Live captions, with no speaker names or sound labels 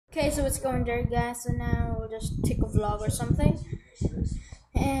Okay, so what's going there, guys? So now we'll just take a vlog or something.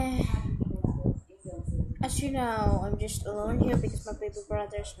 And as you know, I'm just alone here because my baby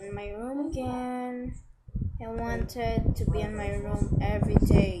brother's in my room again. He wanted to be in my room every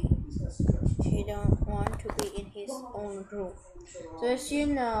day. He don't want to be in his own room. So as you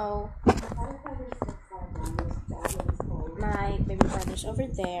know, my baby brother's over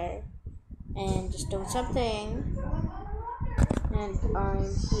there and just doing something. And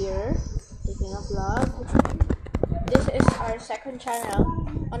I'm here taking a vlog. This is our second channel.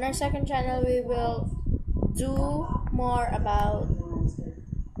 On our second channel, we will do more about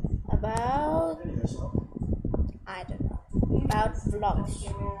I don't know, about vlogs.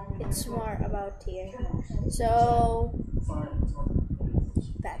 It's more about here. So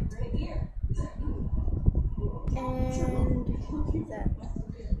that and that.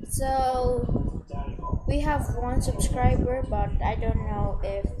 So we have one subscriber, but I don't know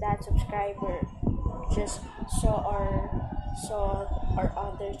if that subscriber just saw our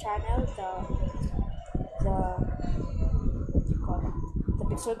other channel, the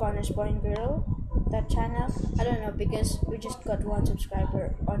Pixel Corners Boy and Girl, that channel. I don't know because we just got one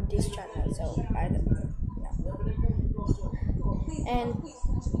subscriber on this channel, so I don't know. And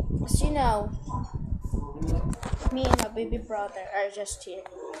as you know, me and my baby brother are just here.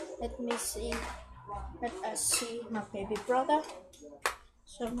 Let us see my baby brother.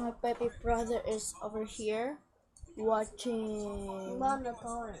 So my baby brother is over here watching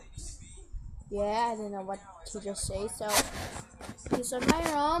Yeah, I don't know what to just say. So he's on my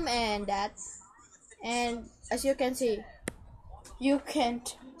room and that, and as you can see, you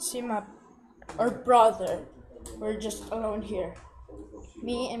can't see our brother. We're just alone here.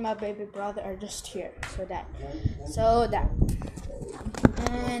 Me and my baby brother are just here. So that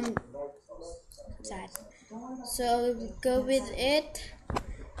and that. So we go with it.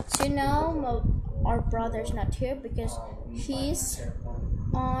 So now our brother's not here because he's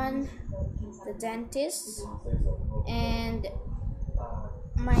on the dentist, and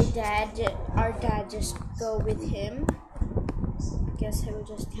our dad just go with him because he will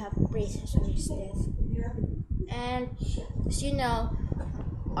just have braces on his teeth. And as you know,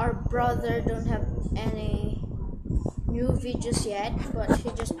 our brother don't have any new videos yet, but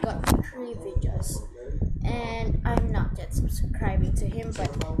he just got 3 videos, and I'm not yet subscribing to him, but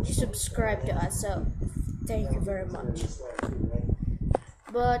he subscribed to us, so thank you very much.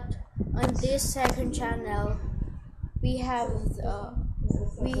 But on this second channel, we have the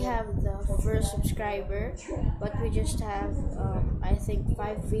first subscriber, but we just have I think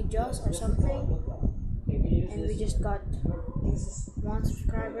 5 videos or something, and we just got 1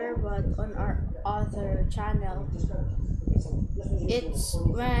 subscriber. But on our other channel, it's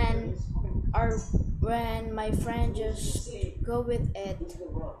when my friend just go with it,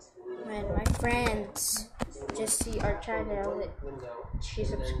 when my friends just see our channel, she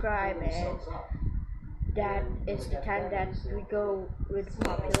subscribe, and that is the time that we go with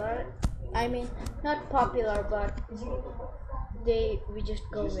popular. I mean, not popular, but we just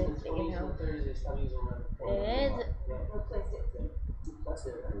go with,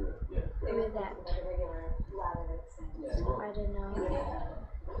 with that. I don't know.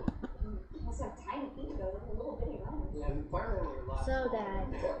 So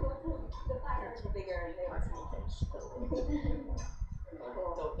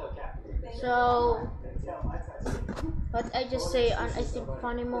so what I just say on, I think,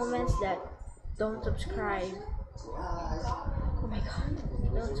 funny moments, that don't subscribe. Oh my god,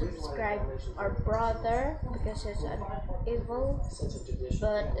 don't subscribe our brother because he's an evil.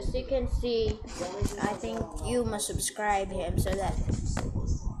 But as you can see, I think you must subscribe him so that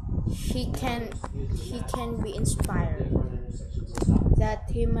he can be inspired, that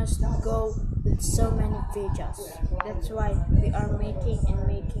he must go with so many videos. That's why we are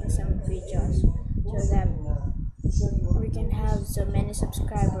making some videos, so that we can have so many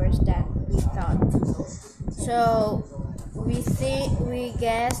subscribers that we thought. So we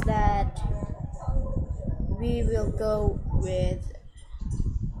guess that we will go with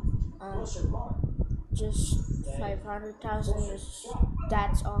just 500,000.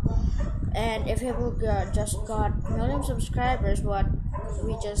 That's all. And if we will just got million subscribers, what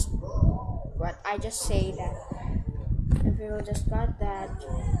I just say that if we will just got that,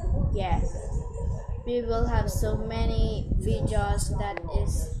 yeah, we will have so many videos that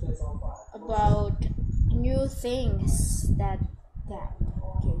is about new things. Okay,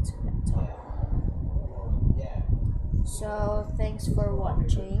 so that's all. So thanks for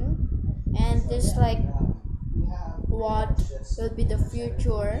watching, and this what will be the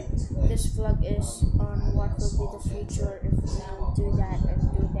future. This vlog is on what will be the future if we do that and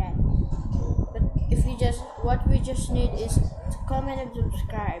do that. what we just need is to comment and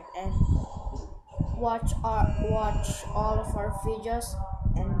subscribe and watch all of our videos,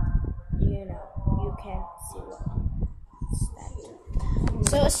 and you can see what's that.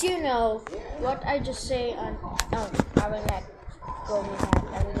 So as you know, what I just say on I will not go with that.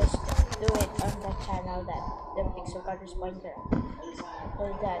 I will just do it on the channel that the Pixel Cutters Pointer. So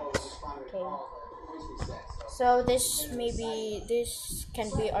that's okay. So this can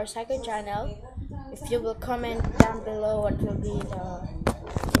be our second channel. If you will comment down below what will be the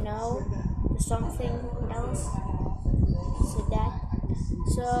something else. So that.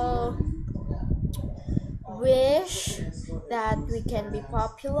 So wish that we can be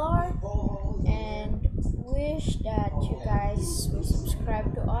popular, and wish that you guys will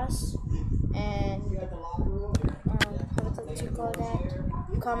subscribe to us, and what do you call that?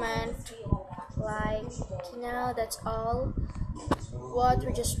 Comment, like, that's all. What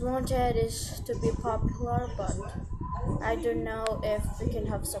we just wanted is to be popular, but I don't know if we can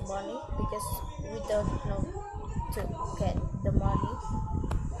have some money because we don't know to get the money.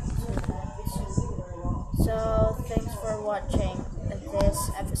 So thanks for watching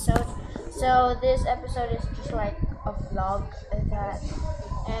this episode. So this episode is just like a vlog,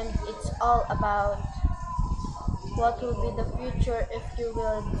 and it's all about what will be the future if you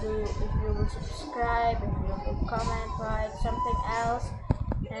will subscribe, if you will comment, like something else,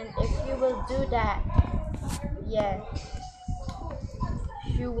 and if you will do that,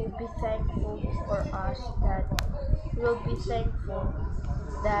 you will be thankful for us, that you will be thankful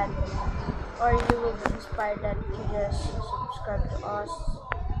that, or you will be inspired that you just subscribe to us,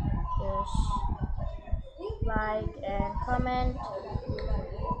 just like and comment.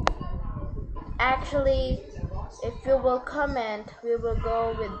 Actually, if you will comment, we will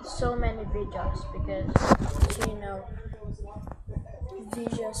go with so many videos, because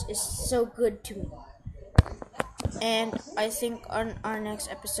videos is so good to me. And I think on our next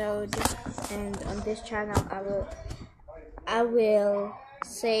episode and on this channel, I will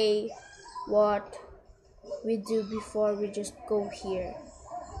say what we do before we just go here,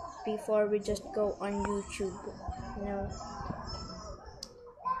 before we just go on YouTube.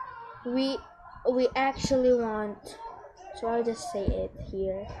 We actually want, so I'll just say it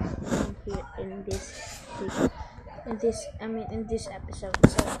here in this episode.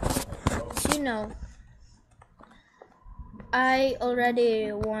 So I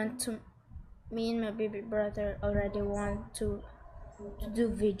already want to, me and my baby brother already want to do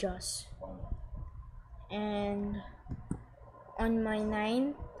videos, and on my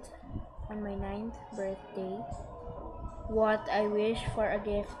ninth birthday, what I wish for a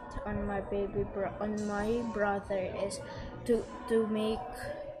gift on my brother is to make,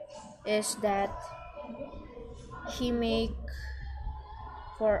 is that he make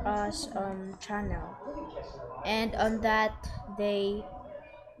for us channel, and on that day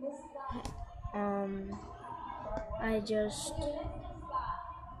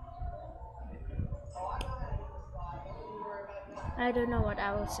I don't know what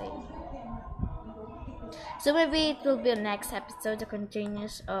I will say. So maybe it will be a next episode, the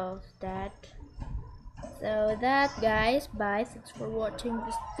continuous of that. So that, guys, bye. Thanks for watching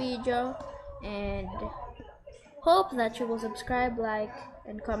this video, and hope that you will subscribe, like,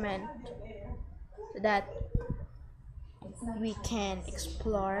 and comment, so that we can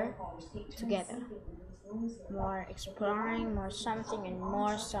explore together. More exploring, more something, and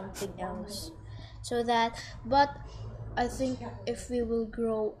more something else. So that, but I think if we will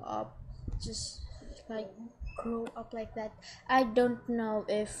grow up, just grow up like that, I don't know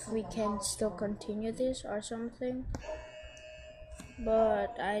if we can still continue this or something,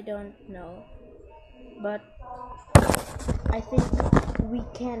 but I don't know. But I think we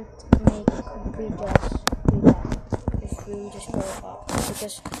can't make videos with that if we just grow up,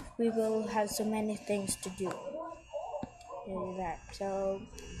 because we will have so many things to do in that, so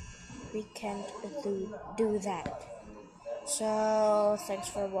we can't do that. So thanks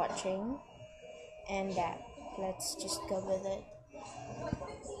for watching, and let's just go with it.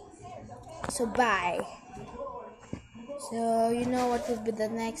 So bye. So what will be the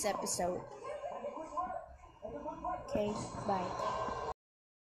next episode. Okay, bye.